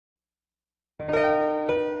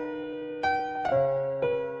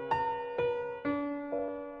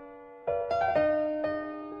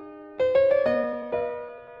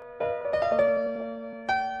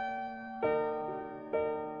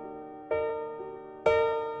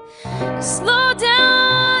Slow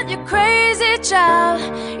down, you crazy child.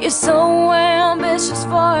 You're so ambitious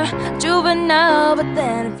for a juvenile. But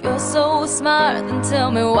then if you're so smart, then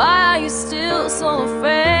tell me, why are you still so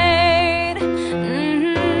afraid?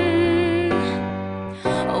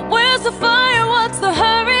 Where's the fire? What's the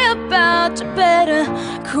hurry about? You better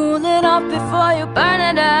cool it off before you burn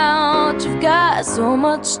it out. You've got so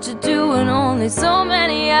much to do and only so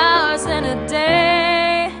many hours in a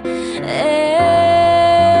day.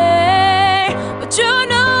 But you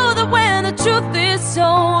know that when the truth is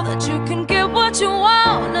told, that you can get what you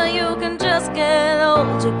want, or you can just get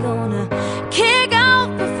old. You're gonna kick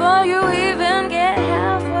out before you even get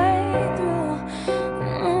halfway through.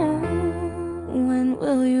 When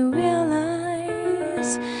will you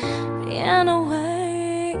realize Vienna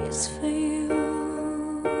waits for you?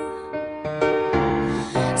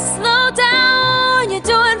 Slow down, you're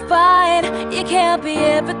doing fine. You can't be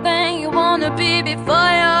everything you wanna be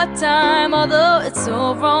before your time. Although it's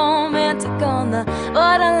so romantic on the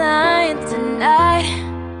borderline tonight.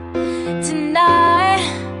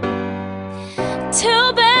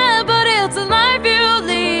 Too bad, but it's a life you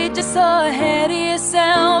lead. You're so ahead of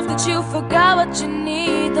yourself that you forgot what you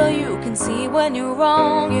need. Though you can see when you're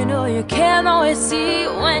wrong, you know you can't always see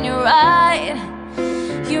when you're right.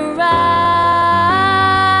 You're right.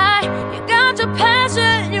 You got your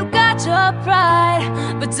passion, you got your pride.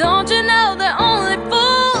 But don't you know that only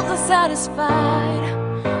fools are satisfied?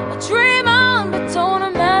 Well, dream on, but don't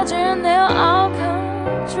imagine they'll all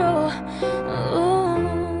come true.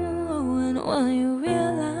 When will you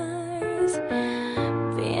realize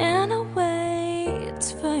Vienna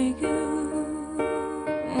waits for you?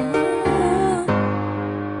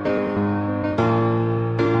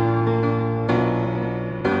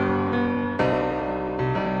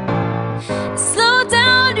 Slow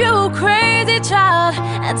down, you crazy child,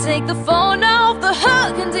 and take the phone off the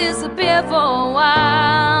hook and disappear for a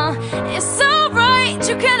while. It's so right,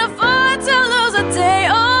 you can't afford to lose a day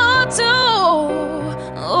or two.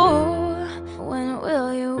 When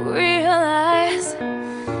will you realize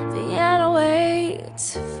Vienna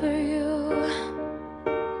waits for you?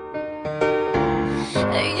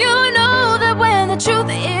 You know that when the truth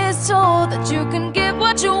is told, that you can get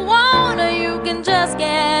what you want, or you can just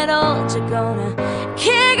get old. You're gonna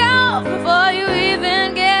kick off before you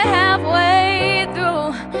even get halfway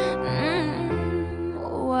through.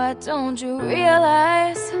 Why don't you realize